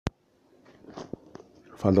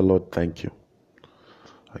Father, Lord, thank you.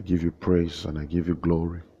 I give you praise and I give you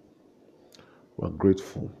glory. We're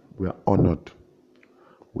grateful. We are honored.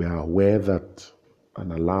 We are aware that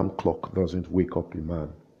an alarm clock doesn't wake up a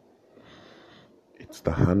man. It's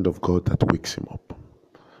the hand of God that wakes him up.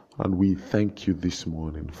 And we thank you this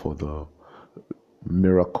morning for the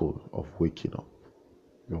miracle of waking up.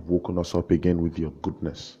 You have woken us up again with your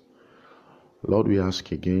goodness. Lord, we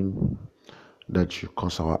ask again that you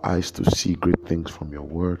cause our eyes to see great things from your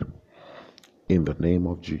word in the name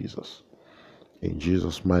of Jesus. In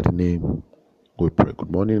Jesus' mighty name, we pray. Good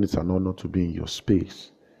morning. It's an honor to be in your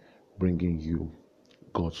space, bringing you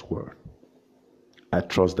God's word. I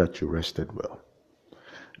trust that you rested well.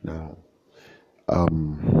 Now,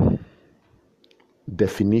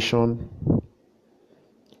 definition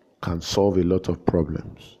can solve a lot of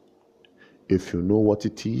problems. If you know what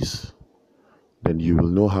it is, then you will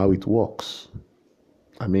know how it works.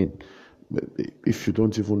 I mean, if you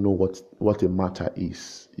don't even know what a matter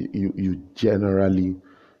is, you generally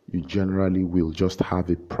will just have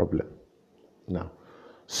a problem. Now,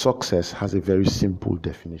 success has a very simple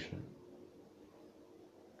definition.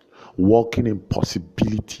 Walking in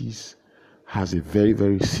possibilities has a very,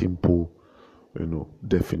 very simple,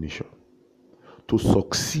 definition. To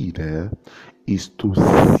succeed is to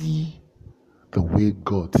see the way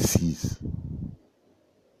God sees.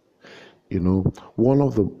 One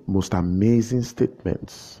of the most amazing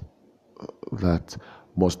statements that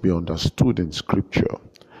must be understood in scripture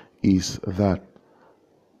is that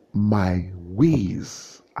my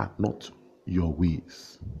ways are not your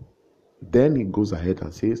ways. Then he goes ahead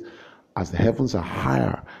and says, as the heavens are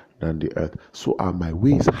higher than the earth, so are my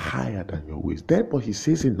ways higher than your ways. Then, but he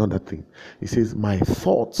says another thing. He says, my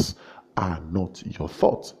thoughts are not your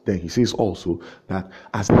thoughts. Then he says also that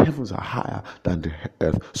as the heavens are higher than the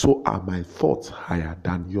earth, so are my thoughts higher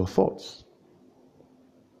than your thoughts.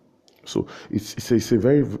 So it's a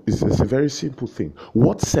very simple thing.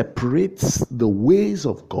 What separates the ways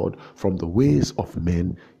of God from the ways of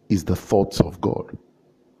men is the thoughts of God.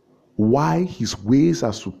 Why his ways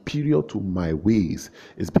are superior to my ways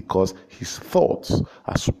is because his thoughts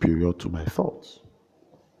are superior to my thoughts.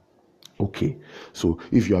 Okay, so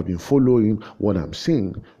if you have been following what I'm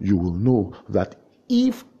saying, you will know that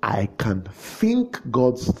if I can think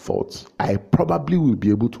God's thoughts, I probably will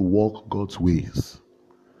be able to walk God's ways.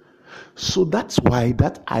 So that's why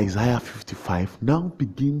that Isaiah 55 now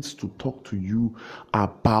begins to talk to you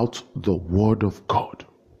about the word of God.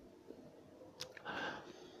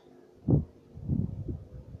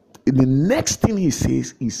 The next thing he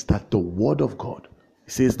says is that the word of God,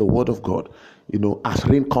 he says the word of God, as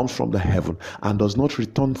rain comes from the heaven and does not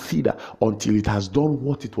return thither until it has done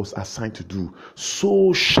what it was assigned to do,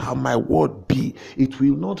 so shall my word be. It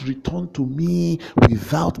will not return to me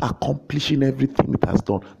without accomplishing everything it has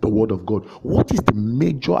done. The word of God. What is the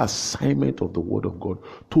major assignment of the word of God?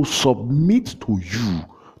 To submit to you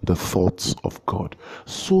the thoughts of God,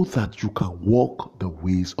 so that you can walk the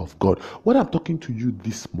ways of God. What I'm talking to you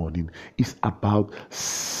this morning is about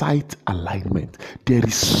sight alignment. There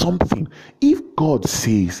is something. If God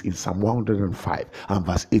says in Psalm 105 and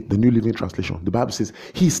verse 8, the New Living Translation, the Bible says,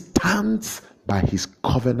 he stands by his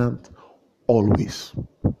covenant always.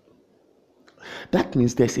 That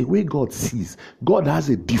means there's a way God sees. God has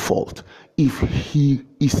a default. If he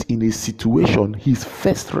is in a situation, his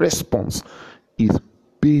first response is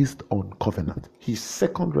based on covenant. His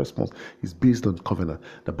second response is based on covenant.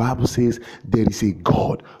 The Bible says there is a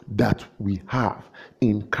God that we have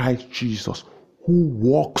in Christ Jesus who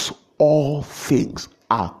works all things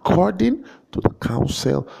according to the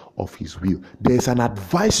counsel of his will. There's an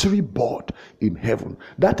advisory board in heaven.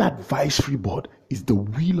 That advisory board is the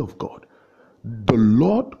will of God. The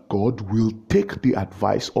Lord God will take the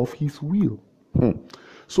advice of his will.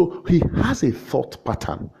 So he has a thought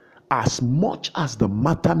pattern. As much as the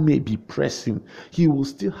matter may be pressing, he will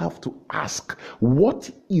still have to ask, what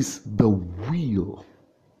is the will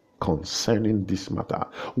concerning this matter?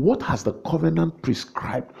 What has the covenant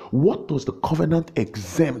prescribed? What does the covenant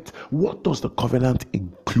exempt? What does the covenant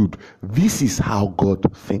include? This is how God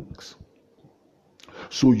thinks.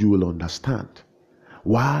 So you will understand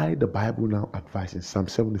why the Bible now advises in Psalm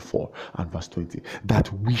 74 and verse 20 that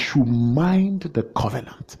we should mind the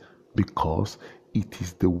covenant, because it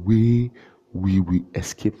is the way we will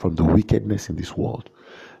escape from the wickedness in this world.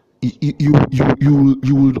 You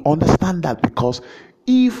will understand that, because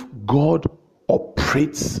if God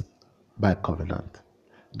operates by covenant,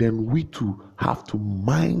 then we too have to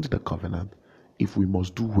mind the covenant if we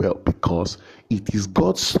must do well, because it is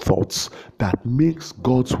God's thoughts that makes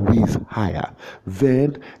God's ways higher.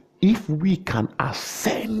 Then if we can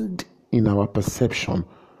ascend in our perception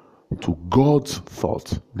to God's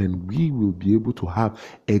thoughts, then we will be able to have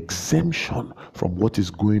exemption from what is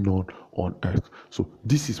going on earth. So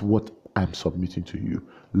this is what I'm submitting to you.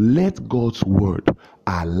 Let God's word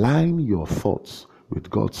align your thoughts with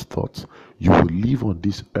God's thoughts. You will live on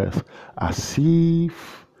this earth as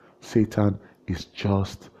if Satan is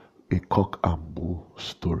just a cock and bull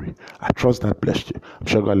story. I trust that blessed you. I'm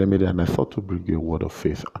sure God led me there, and I thought to bring you a word of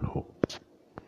faith and hope.